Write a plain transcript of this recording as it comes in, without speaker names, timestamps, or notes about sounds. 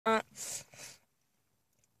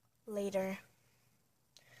later.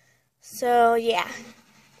 So yeah,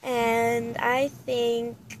 and I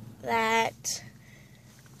think that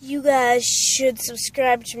you guys should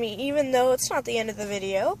subscribe to me, even though it's not the end of the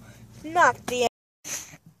video. Not the end.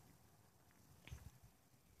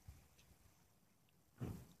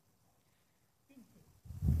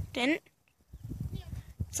 Didn't?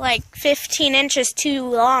 It's like 15 inches too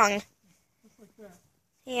long. Just like that.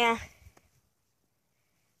 Yeah.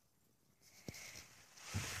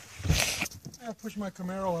 I'll push my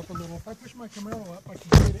Camaro up a little. If I push my Camaro up, I can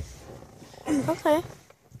get it. Okay.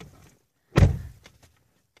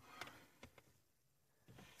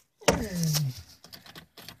 I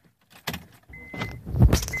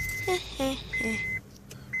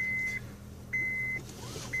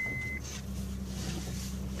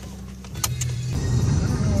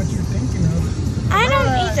don't know what you're thinking of. I don't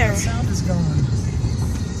either. The sound is gone.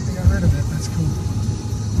 I got rid of it. That's cool.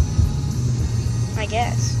 I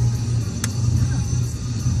guess.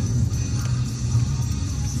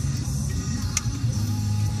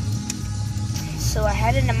 So we're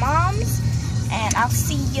heading to Mom's, and I'll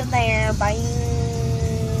see you there. Bye.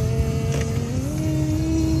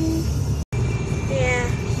 Yeah.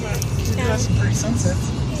 We've got some pretty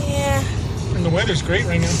sunsets. Yeah. And the weather's great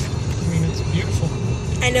right now. I mean, it's beautiful.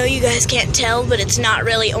 I know you guys can't tell, but it's not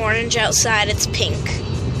really orange outside. It's pink.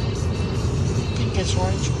 Pinkish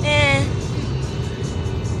orange.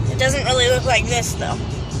 It doesn't really look like this, though.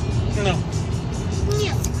 No.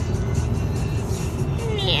 Yeah.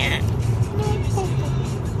 Yeah.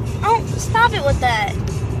 Oh, stop it with that.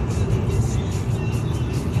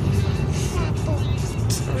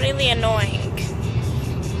 It's really annoying.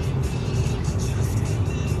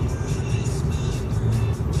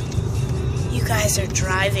 You guys are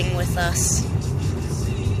driving with us.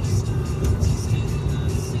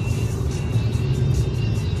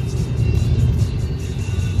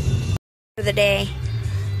 For the day.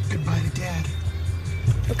 Goodbye to Dad.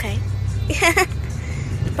 Okay.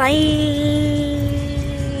 Bye.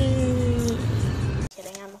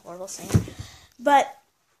 Kidding, I'm a horrible singer. But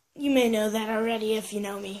you may know that already if you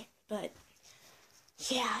know me. But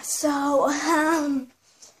yeah, so I'm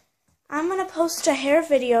gonna post a hair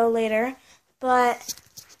video later, but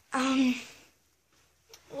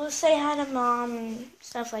we'll say hi to Mom and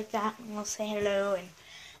stuff like that, and we'll say hello and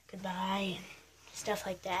goodbye and stuff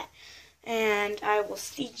like that. And I will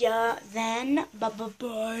see ya then.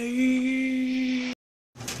 Bye-bye-bye.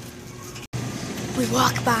 We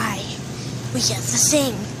walk by. We get the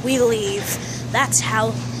thing. We leave. That's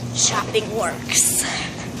how shopping works.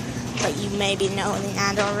 But you may be knowing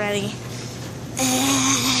that already.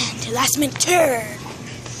 And last minute turn.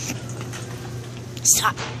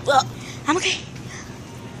 Stop. Well, I'm okay.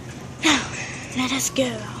 Now, let us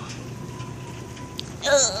go.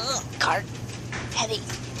 Cart. Heavy.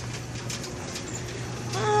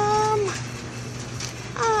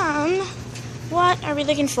 What are we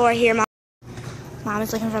looking for here, Mom? Mom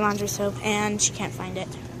is looking for laundry soap, and she can't find it.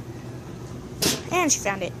 And she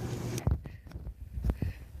found it.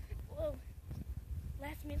 Whoa.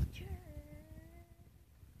 Last minute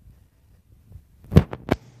turn.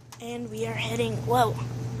 And we are heading, whoa.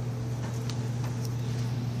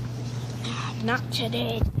 Not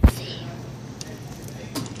today. Let's see.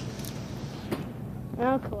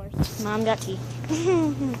 Of course, Mom got tea.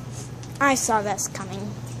 I saw this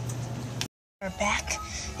coming. We're back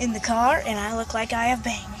in the car, and I look like I have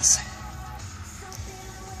bangs.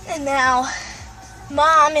 And now,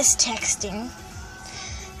 Mom is texting,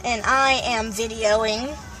 and I am videoing.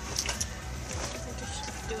 I think I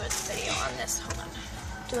should do a video on this. Hold on.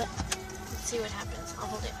 Do it. Let's see what happens. I'll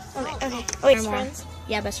hold it. Okay. Okay. Oh, wait, best friends?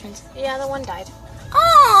 Yeah, best friends. Yeah, the one died.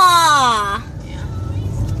 Aww! Yeah.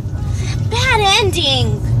 Bad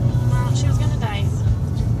ending. Well, she was gonna die.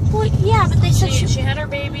 Well, yeah, but they said She had her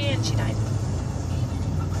baby and she died.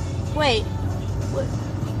 Wait.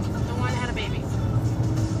 The one had a baby.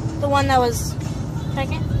 The one that was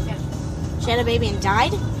pregnant? Yeah. She had a baby and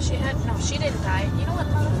died? She didn't die. You know what,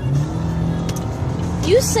 Mother?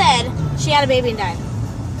 You said she had a baby and died.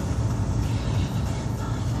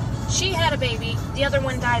 She had a baby. The other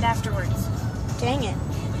one died afterwards. Dang it.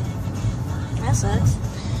 That sucks.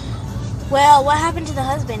 Well, what happened to the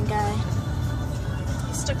husband guy?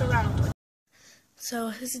 He stuck around.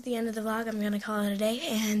 So this is the end of the vlog. I'm going to call it a day.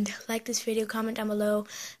 And like this video, comment down below,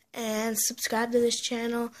 and subscribe to this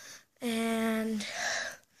channel. And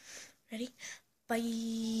ready?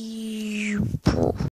 Bye.